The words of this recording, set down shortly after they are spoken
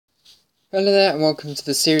Hello there and welcome to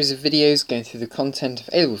the series of videos going through the content of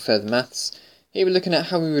A-Level Further Maths. Here we're looking at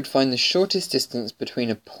how we would find the shortest distance between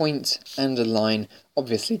a point and a line,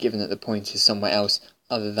 obviously given that the point is somewhere else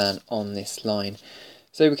other than on this line.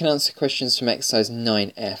 So we can answer questions from exercise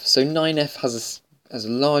 9F. So 9F has a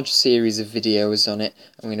large series of videos on it.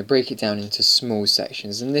 I'm going to break it down into small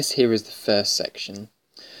sections, and this here is the first section.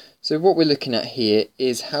 So what we're looking at here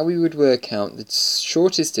is how we would work out the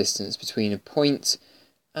shortest distance between a point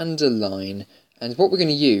and a line, and what we're going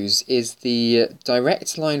to use is the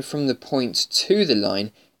direct line from the point to the line.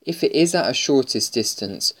 If it is at a shortest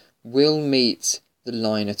distance, will meet the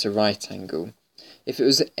line at a right angle. If it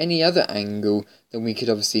was at any other angle, then we could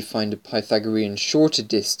obviously find a Pythagorean shorter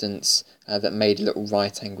distance that made a little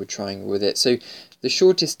right angle triangle with it. So the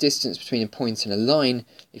shortest distance between a point and a line,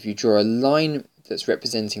 if you draw a line that's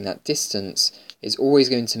representing that distance, is always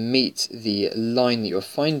going to meet the line that you're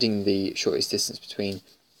finding the shortest distance between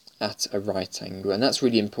at a right angle, and that's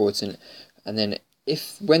really important. And then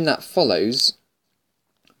when that follows,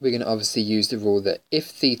 we're going to obviously use the rule that if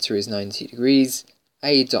theta is 90 degrees,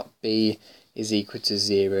 a dot b is equal to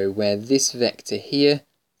 0, where this vector here,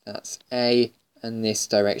 that's a, and this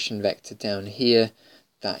direction vector down here,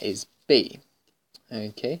 that is b.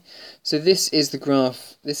 Okay, so this is the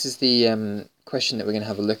graph, this is the question that we're going to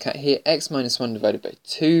have a look at here. X minus 1 divided by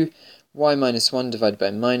 2, y minus 1 divided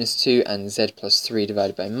by minus 2, and z plus 3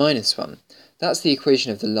 divided by minus 1. That's the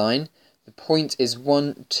equation of the line. The point is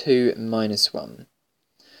 1, 2, minus 1.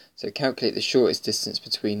 So calculate the shortest distance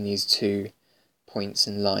between these two points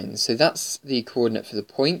and lines. So that's the coordinate for the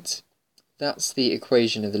point. That's the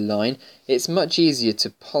equation of the line. It's much easier to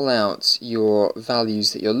pull out your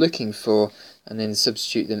values that you're looking for and then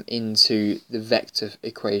substitute them into the vector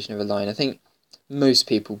equation of a line. I think most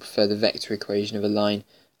people prefer the vector equation of a line.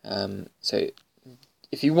 So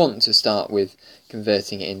if you want to start with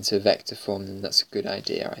converting it into vector form, then that's a good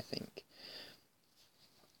idea, I think.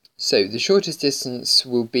 So the shortest distance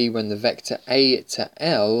will be when the vector A to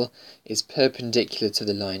L is perpendicular to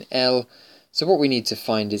the line L. So what we need to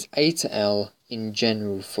find is A to L in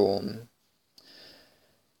general form.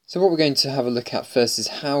 So what we're going to have a look at first is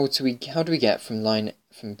how do we get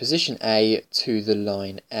from position A to the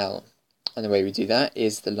line L. And the way we do that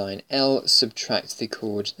is the line L subtract the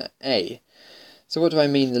coordinate A. So what do I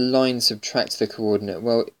mean the line subtract the coordinate?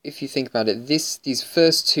 Well, if you think about it, these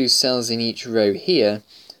first two cells in each row here,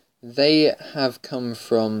 they have come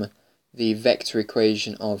from the vector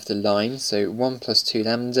equation of the line. So 1 plus 2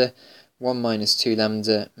 lambda, 1 minus 2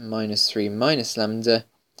 lambda, minus 3 minus lambda,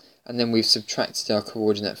 and then we've subtracted our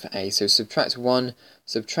coordinate for A. So subtract 1,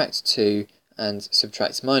 subtract 2, and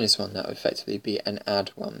subtract minus 1. That would effectively be an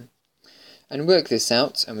add 1. And work this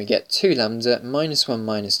out, and we get 2 lambda, minus 1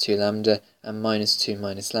 minus 2 lambda, and minus 2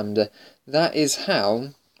 minus lambda. That is how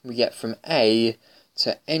we get from A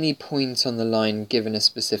to any point on the line given a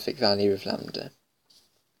specific value of lambda.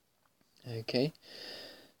 Okay,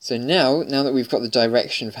 so now that we've got the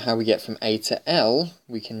direction for how we get from A to L,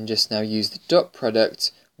 we can just now use the dot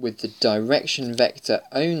product with the direction vector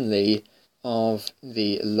only of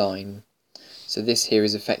the line. So this here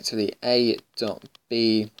is effectively A dot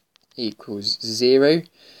B equals 0.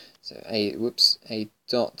 So A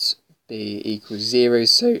dot B equals 0.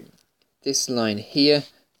 So this line here,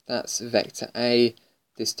 that's vector A.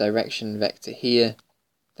 This direction vector here,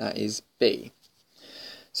 that is B.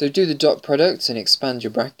 So do the dot product and expand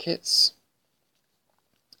your brackets.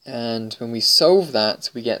 And when we solve that,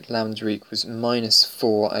 we get lambda equals minus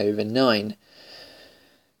 4 over 9.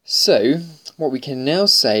 So what we can now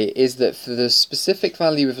say is that for the specific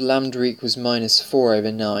value of lambda equals minus 4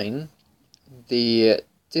 over 9, the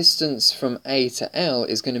distance from A to L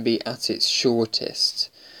is going to be at its shortest.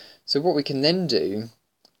 So what we can then do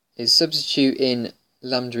is substitute in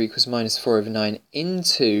lambda equals minus 4 over 9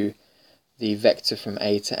 into the vector from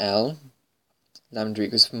A to L. Lambda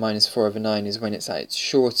equals minus 4 over 9 is when it's at its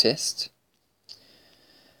shortest.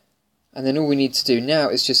 And then all we need to do now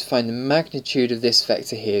is just find the magnitude of this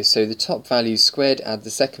vector here. So the top value squared, add the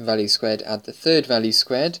second value squared, add the third value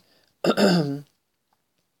squared. And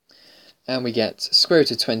we get square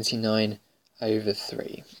root of 29 over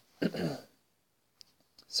 3.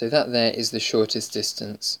 So that there is the shortest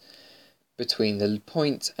distance between the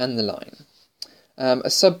point and the line. A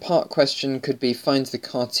subpart question could be find the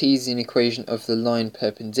Cartesian equation of the line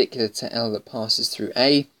perpendicular to L that passes through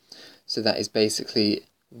A. So that is basically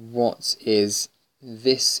what is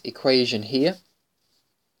this equation here.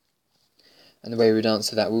 And the way we would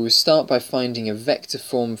answer that, we will start by finding a vector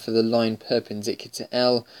form for the line perpendicular to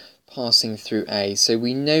L passing through A. So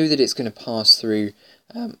we know that it's going to pass through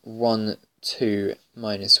 1, 2,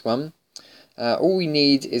 minus 1. all we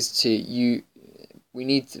need is we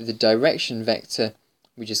need the direction vector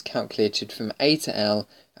we just calculated from A to L,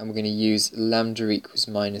 and we're going to use lambda equals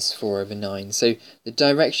minus 4 over 9. So the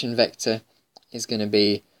direction vector is going to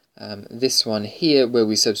be this one here, where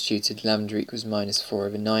we substituted lambda equals minus 4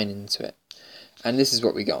 over 9 into it. And this is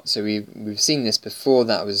what we got. So we've seen this before.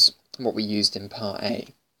 That was what we used in part A.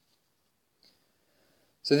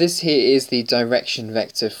 So this here is the direction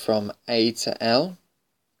vector from A to L.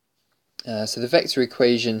 So the vector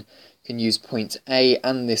equation can use point A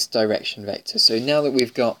and this direction vector. So now that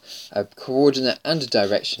we've got a coordinate and a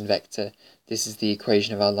direction vector, this is the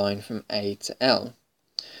equation of our line from A to L.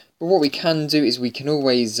 But what we can do is we can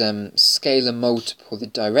always scalar multiple the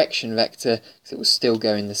direction vector, because it will still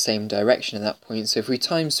go in the same direction at that point. So if we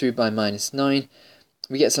times through by minus 9,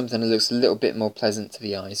 we get something that looks a little bit more pleasant to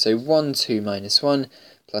the eye. So 1, 2, minus 1,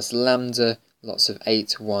 plus lambda, lots of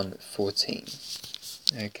 8, 1, 14.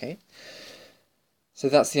 Okay. So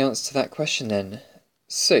that's the answer to that question then.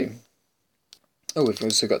 So, we've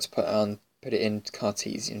also got to put it in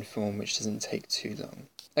Cartesian form, which doesn't take too long.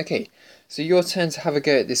 Okay, so your turn to have a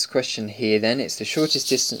go at this question here then. It's the shortest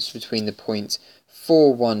distance between the point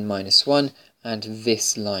 4, 1, minus 1 and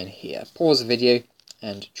this line here. Pause the video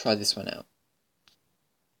and try this one out.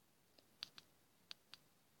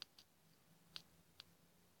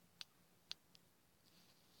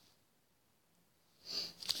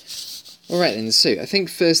 Alright then, so I think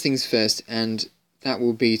first things first, and that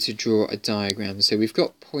will be to draw a diagram. So we've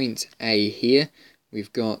got point A here,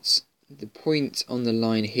 we've got the point on the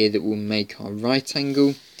line here that will make our right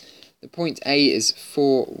angle. The point A is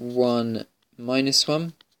 4, 1, minus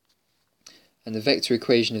 1, and the vector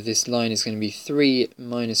equation of this line is going to be 3,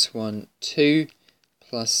 minus 1, 2,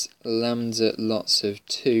 plus lambda lots of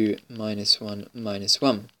 2, minus 1, minus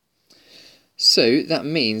 1. So that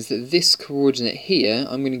means that this coordinate here,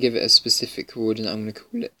 I'm going to give it a specific coordinate, I'm going to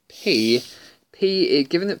call it P.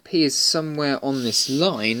 Given that P is somewhere on this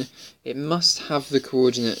line, it must have the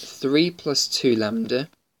coordinate 3 plus 2 lambda,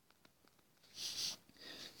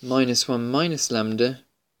 minus 1 minus lambda,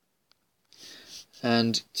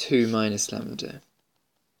 and 2 minus lambda.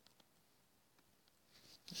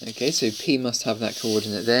 Okay, so P must have that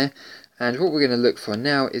coordinate there, and what we're going to look for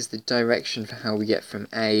now is the direction for how we get from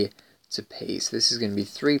A to P. So this is going to be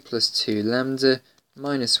 3 plus 2 lambda,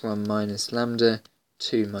 minus 1 minus lambda,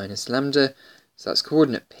 2 minus lambda. So that's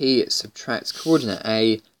coordinate P, subtract coordinate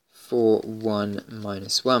A, 4, 1,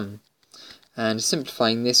 minus 1. And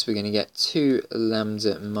simplifying this, we're going to get 2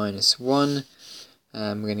 lambda minus 1.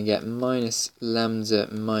 We're going to get minus lambda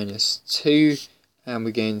minus 2. And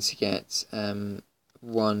we're going to get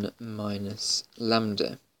 1 minus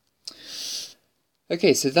lambda.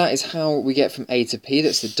 Okay, so that is how we get from A to P.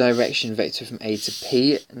 That's the direction vector from A to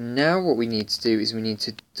P. Now what we need to do is we need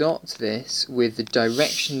to dot this with the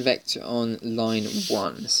direction vector on line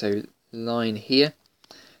 1. So line here,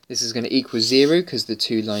 this is going to equal 0 because the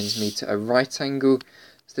two lines meet at a right angle.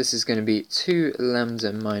 So this is going to be 2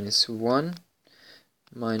 lambda minus 1,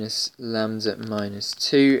 minus lambda minus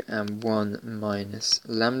 2, and 1 minus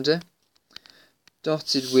lambda.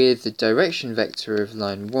 Dotted with the direction vector of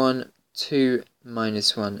line 1, 2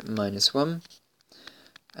 minus 1 minus 1,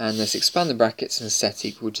 and let's expand the brackets and set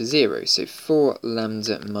equal to 0. So 4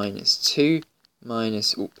 lambda minus 2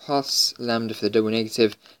 minus, plus lambda for the double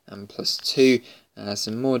negative, and plus 2,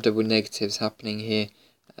 some more double negatives happening here,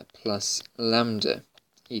 plus lambda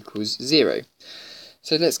equals 0.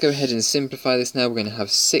 So let's go ahead and simplify this now. We're going to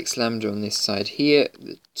have 6 lambda on this side here,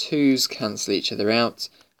 the 2's cancel each other out,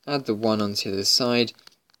 add the 1 onto the other side,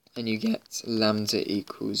 and you get lambda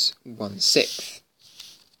equals 1/6.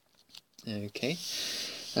 Okay.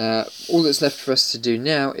 All that's left for us to do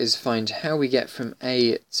now is find how we get from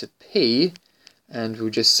A to P, and we'll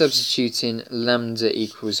just substitute in lambda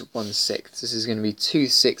equals 1/6. This is going to be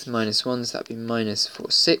 2/6 minus 1, so that would be minus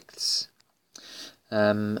 4/6.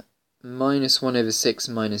 Minus 1 over 6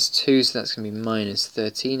 minus 2, so that's going to be minus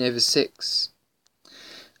 13 over 6.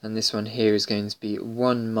 And this one here is going to be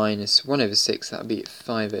 1 minus 1 over 6, that would be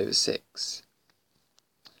 5 over 6.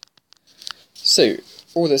 So,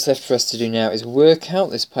 all that's left for us to do now is work out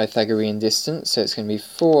this Pythagorean distance. So it's going to be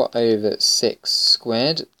 4 over 6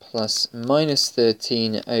 squared plus minus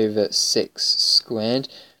 13 over 6 squared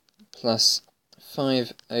plus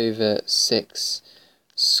 5 over 6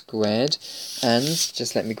 squared. And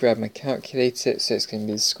just let me grab my calculator. So it's going to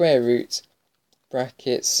be the square root,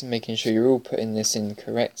 brackets, making sure you're all putting this in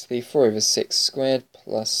correctly, 4 over 6 squared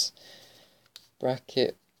plus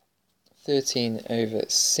bracket 13 over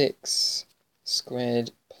 6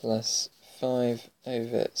 squared plus 5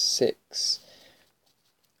 over 6,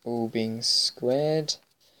 all being squared,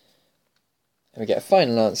 And we get a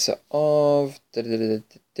final answer of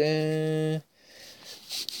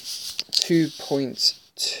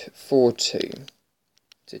 2.42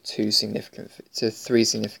 to three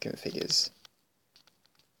significant figures.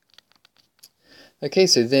 Okay,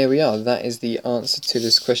 so there we are. That is the answer to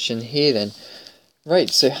this question here then.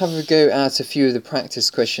 Right, so have a go at a few of the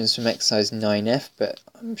practice questions from exercise 9F, but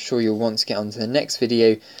I'm sure you'll want to get on to the next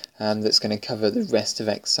video that's going to cover the rest of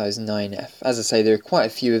exercise 9F. As I say, there are quite a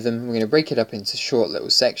few of them. We're going to break it up into short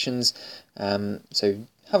little sections, so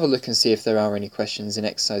have a look and see if there are any questions in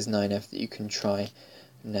exercise 9F that you can try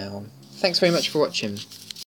now. Thanks very much for watching.